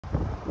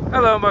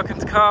Hello and welcome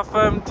to Car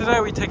Firm. Today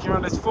we're taking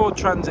around this Ford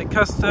Transit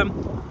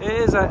Custom. It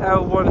is a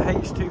L1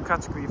 H2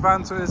 category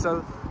van, so it is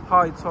a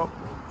high top,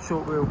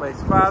 short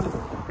wheelbase van.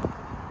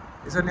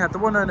 It's only had the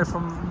one owner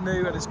from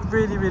new and it's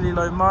really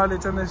low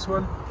mileage on this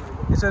one.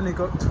 It's only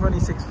got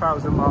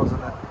 26,000 miles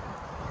on it.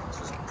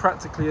 So it's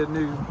practically a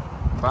new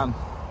van.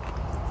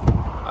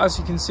 As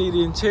you can see,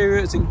 the interior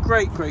is in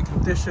great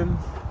condition.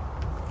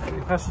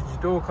 The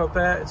passenger door up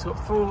there, it's got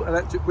full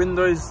electric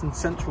windows and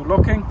central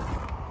locking.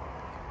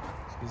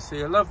 You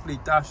see a lovely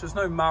dash. There's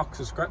no marks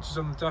or scratches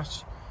on the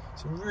dash.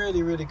 It's in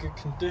really good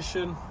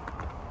condition.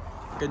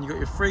 Again, you've got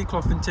your free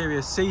cloth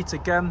interior seat.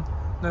 Again,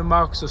 no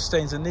marks or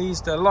stains on these.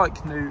 They're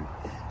like new.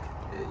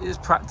 It is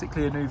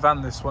practically a new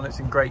van, this one. It's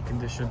in great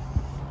condition.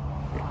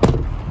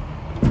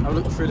 I'll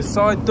look through the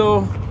side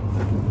door,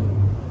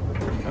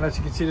 and as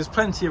you can see, there's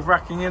plenty of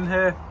racking in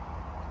here.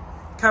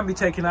 Can be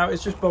taken out,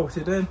 it's just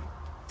bolted in,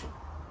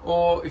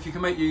 or if you can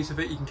make use of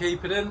it, you can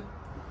keep it in.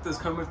 It does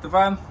come with the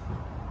van.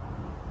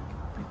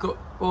 You've got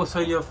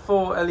also your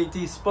 4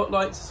 LED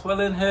spotlights as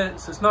well in here,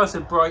 so it's nice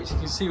and bright, so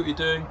you can see what you're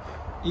doing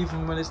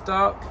even when it's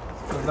dark.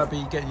 Whether that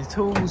be getting your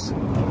tools,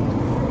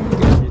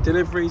 getting your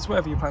deliveries,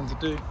 whatever you plan to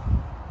do.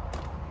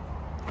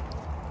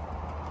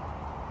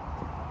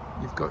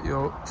 You've got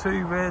your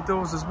 2 rear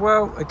doors as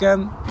well.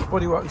 Again,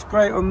 bodywork is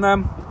great on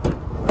them.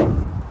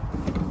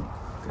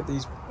 Get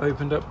these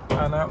opened up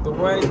and out of the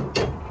way.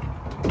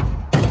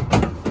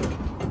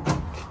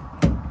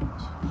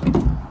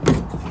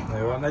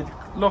 And they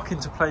lock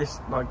into place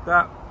like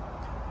that,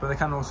 but they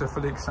can also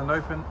fully extend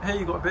open. Here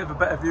you've got a bit of a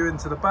better view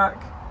into the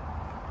back.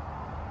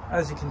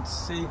 As you can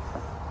see,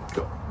 you've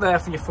got there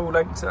for your full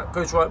length, that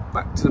goes right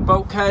back to the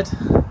bulkhead.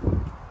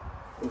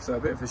 Also a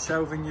bit of a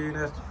shelving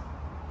unit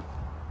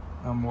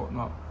and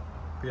whatnot.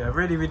 But yeah,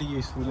 really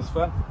useful, this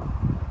van.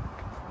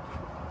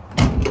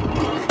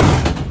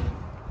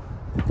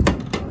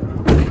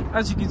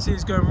 As you can see,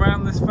 it's going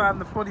around this van.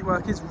 The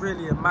bodywork is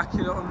really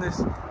immaculate on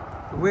this.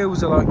 The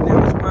wheels are like new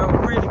as well,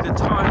 really good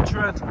tyre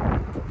tread.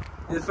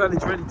 This van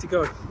is ready to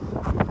go.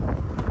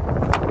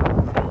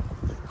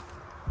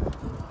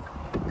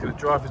 Got a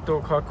driver's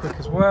door card quick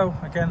as well.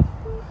 Again,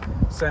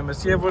 same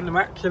as the other one,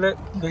 immaculate.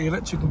 You've got your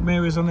electrical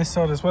mirrors on this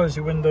side as well as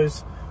your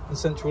windows and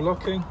central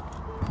locking.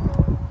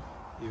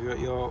 You've got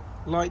your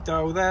light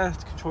dial there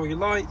to control your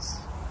lights.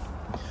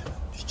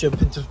 Just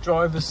jump into the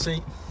driver's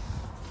seat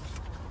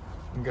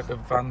and get the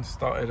van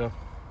started up.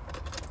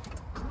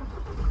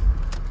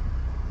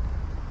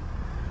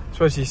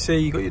 So as you see,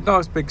 you've got your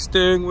nice big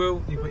steering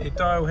wheel, you've got your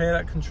dial here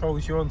that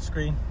controls you on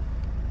screen,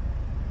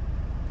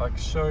 like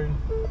shown.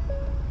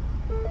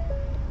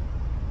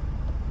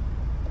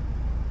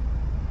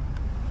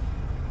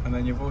 And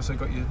then you've also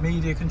got your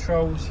media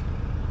controls,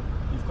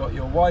 you've got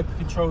your wiper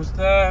controls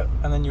there,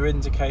 and then your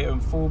indicator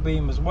and full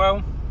beam as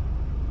well.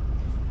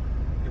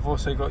 You've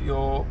also got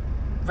your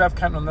rev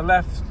counter on the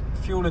left,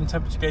 fuel and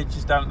temperature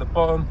gauges down at the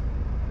bottom,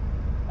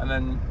 and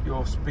then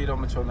your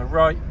speedometer on the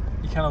right.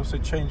 You can also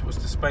change what's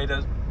displayed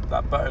as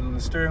that button on the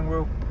steering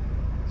wheel,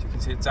 so you can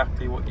see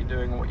exactly what you're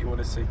doing and what you want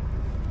to see.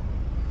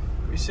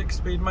 Got your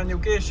 6-speed manual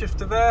gear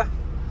shifter there.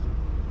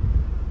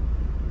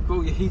 Got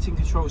all your heating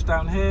controls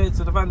down here.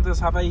 So the van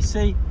does have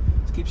AC,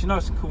 it keeps you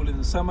nice and cool in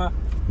the summer.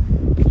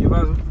 You've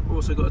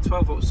also got a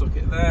 12-volt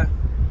socket there.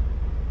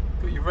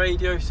 Got your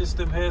radio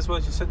system here as well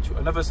as your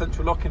another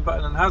central locking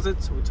button and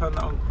hazard, so we'll turn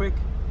that on quick.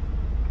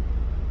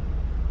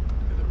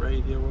 Get the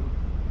radio on.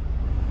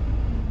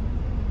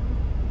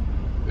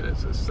 Get it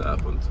to set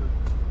up onto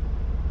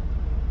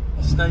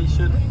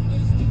station.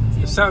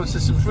 The sound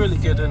system's really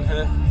good in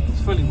here,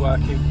 it's fully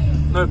working,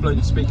 no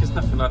blown speakers,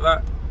 nothing like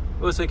that.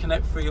 Also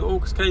connect through your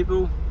aux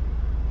cable,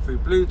 through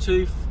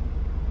Bluetooth.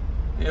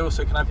 It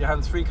also can have your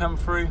hands-free come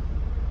through,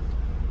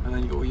 and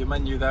then you've got all your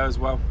menu there as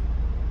well.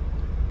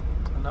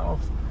 Turn that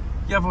off.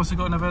 You have also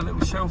got another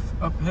little shelf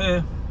up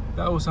here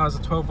that also has a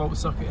 12-volt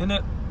socket in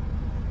it,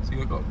 so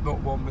you've got not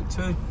one but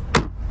 2.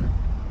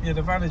 Yeah,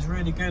 the van is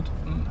really good,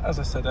 and as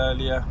I said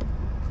earlier,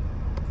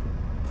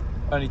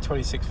 only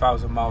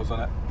 26,000 miles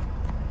on it.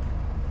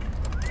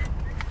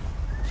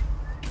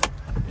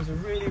 It's a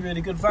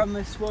really good van,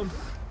 this one.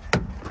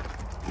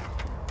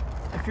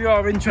 If you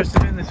are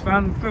interested in this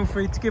van, feel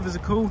free to give us a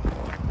call.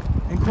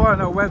 Inquire on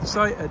our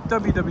website at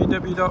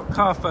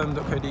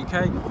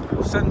www.carfirm.co.uk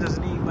or send us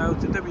an email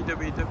to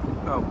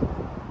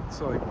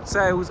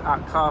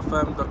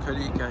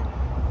sales@carfirm.co.uk.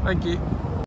 Thank you.